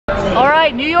All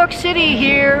right, New York City,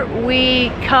 here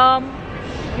we come.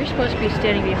 You're supposed to be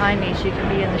standing behind me so you can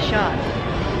be in the shot.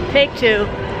 Take two.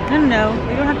 No,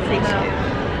 we don't have to take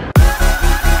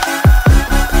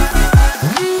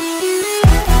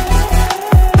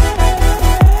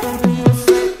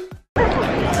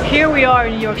two. Here we are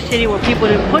in New York City where people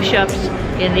do push-ups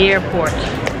in the airport.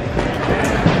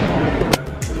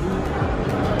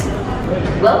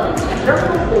 Welcome to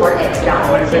Terminal 4 at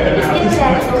John F. Kennedy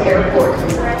International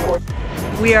Airport.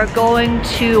 We are going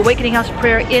to Awakening House of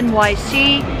Prayer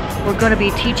NYC. We're going to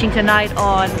be teaching tonight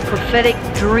on prophetic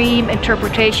dream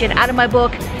interpretation out of my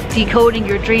book, Decoding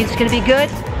Your Dreams. It's going to be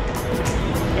good.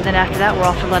 And then after that, we're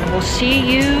off to London. We'll see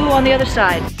you on the other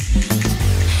side.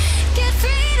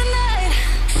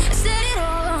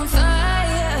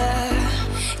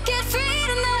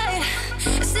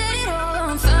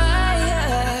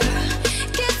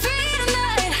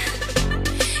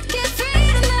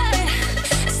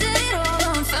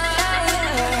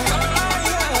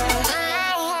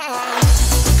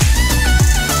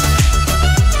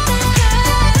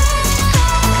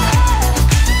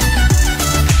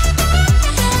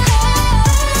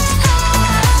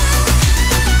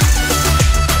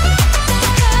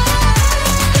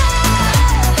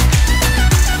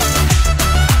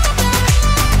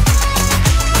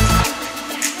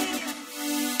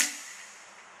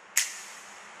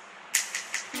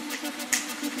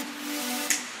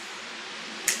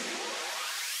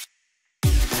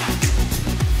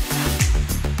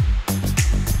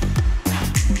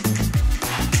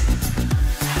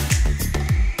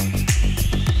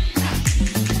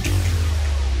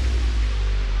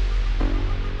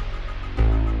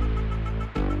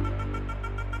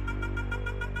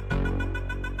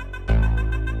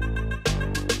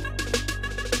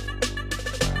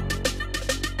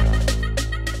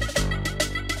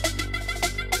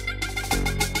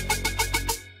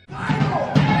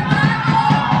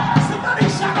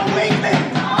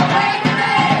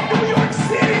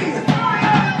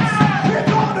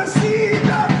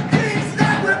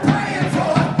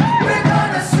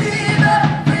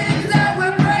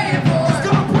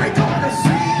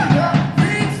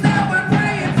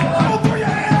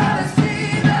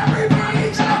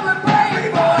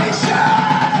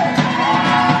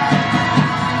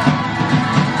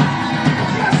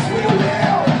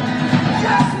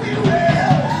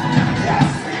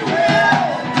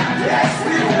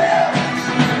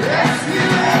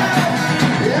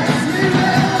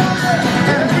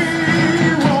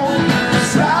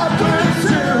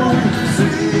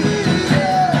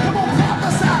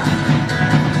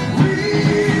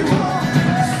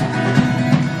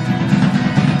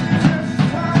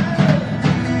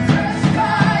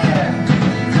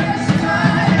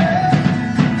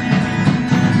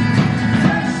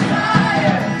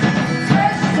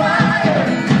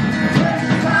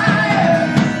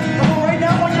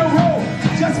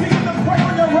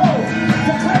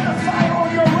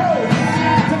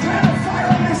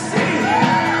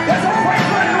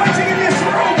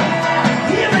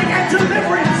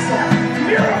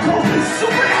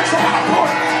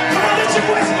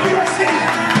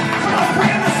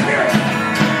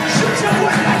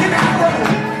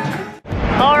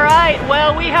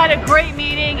 Had a great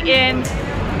meeting in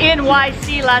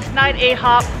NYC last night,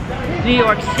 AHOP, New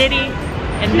York City,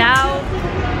 and now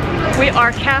we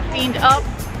are caffeined up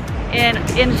and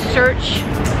in search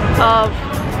of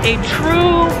a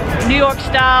true New York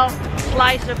style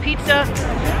slice of pizza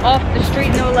off the street,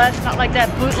 no less, not like that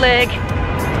bootleg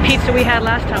pizza we had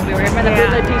last time we were here. Remember the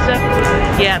bootleg pizza?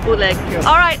 Yeah, bootleg.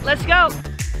 All right, let's go.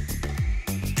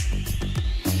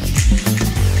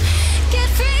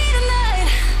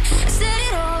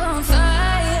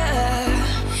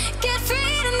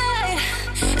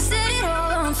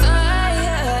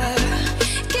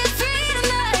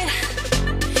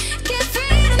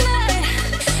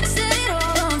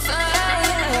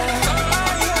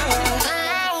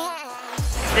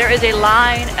 There is a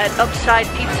line at Upside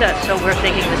Pizza, so we're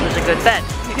thinking this is a good bet.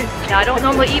 Now, I don't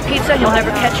normally eat pizza. You'll never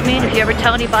catch me. And if you ever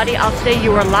tell anybody, I'll say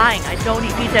you are lying. I don't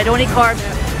eat pizza. I don't eat carbs.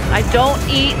 I don't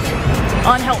eat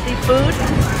unhealthy food.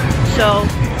 So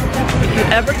if you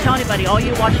ever tell anybody, all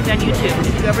you watching me on YouTube,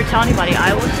 if you ever tell anybody,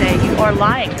 I will say you are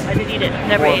lying. I didn't eat it.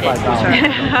 Never ate it. It was her.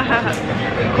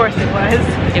 Of course it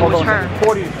was. It was her.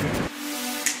 40.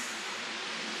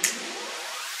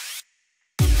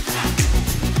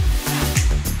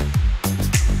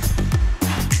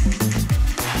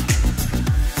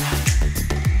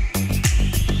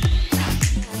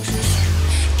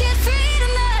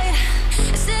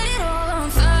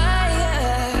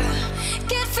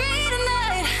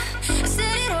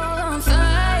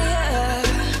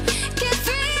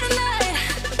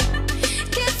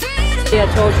 Yeah,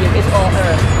 I told you, it's all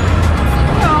her.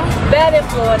 Bad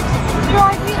influence. It's your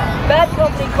idea. Bad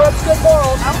company corrupts good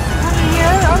morals. I was coming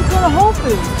here. I was going to Whole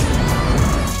Foods.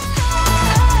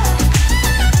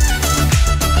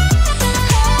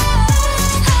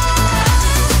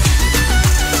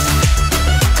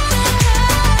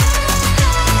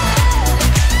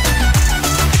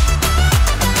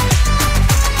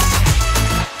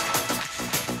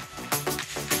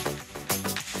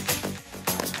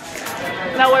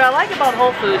 Now what I like about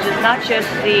Whole Foods is not just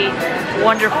the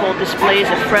wonderful displays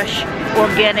of fresh,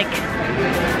 organic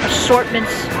assortments,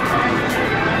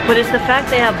 but it's the fact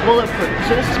they have bulletproof.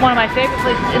 So this is one of my favorite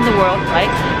places in the world,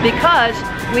 right? Because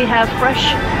we have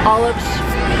fresh olives,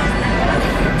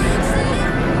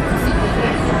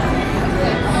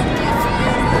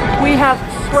 we have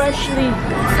freshly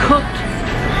cooked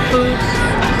foods,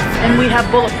 and we have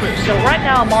bulletproof. So right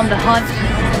now I'm on the hunt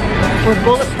for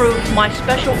bulletproof, my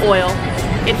special oil.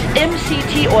 It's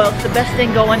MCT oil. It's the best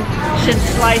thing going since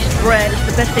sliced bread. It's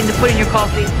the best thing to put in your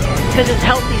coffee because it's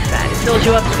healthy fat. It fills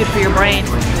you up. It's good for your brain.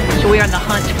 So we are on the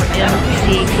hunt for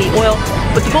MCT oil.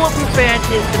 But the Bulletproof brand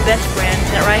is the best brand.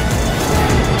 Is that right?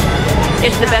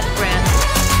 It's the best brand.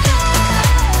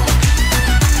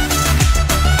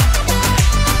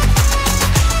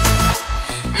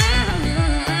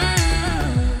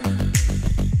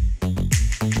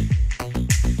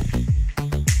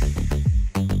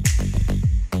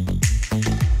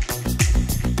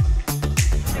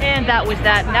 And that was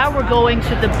that. Now we're going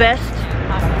to the best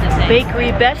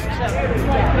bakery, best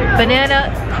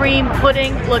banana cream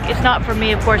pudding. Look, it's not for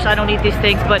me, of course, I don't eat these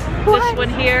things, but What? this one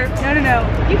here. No.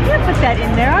 You can't put that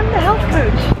in there. I'm the health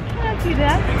coach. You can't do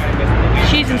that.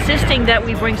 She's insisting that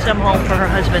we bring some home for her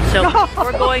husband, so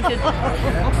we're going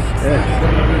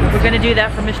to do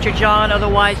that for Mr. John,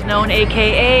 otherwise known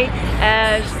AKA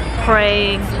as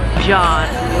Praying John.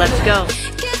 Let's go.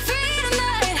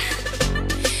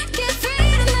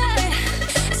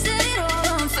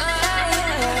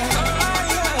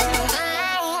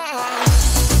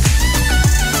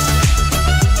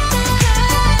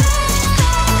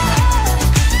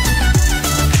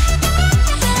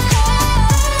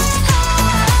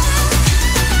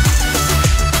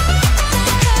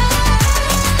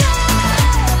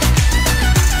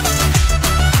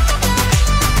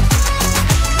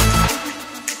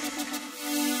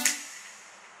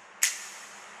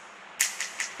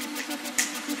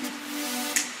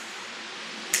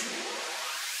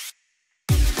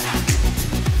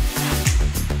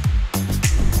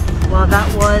 Well,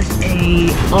 that was an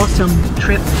awesome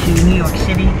trip to New York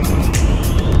City,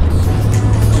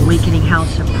 Awakening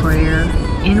House of Prayer,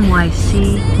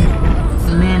 NYC,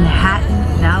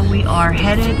 Manhattan. Now we are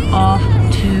headed off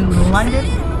to London,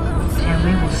 and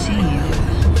we will see you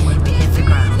when we hit the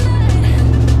ground.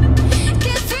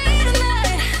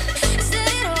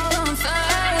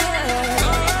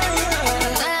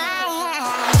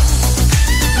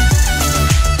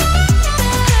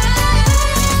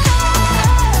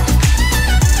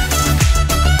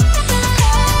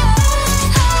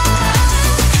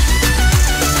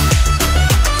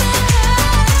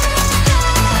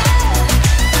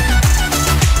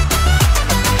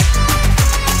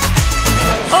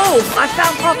 I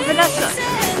found Papa Vanessa.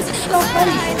 So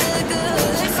funny.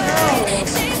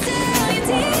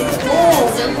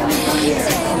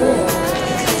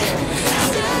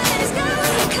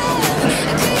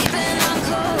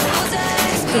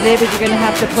 So David, you're gonna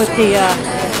have to put the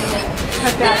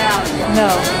Cut that out. no.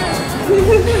 You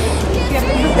have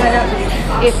to put that up.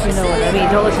 If you know what I mean.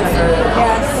 Don't listen to her.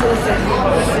 Yes,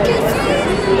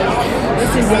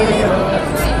 listen, David.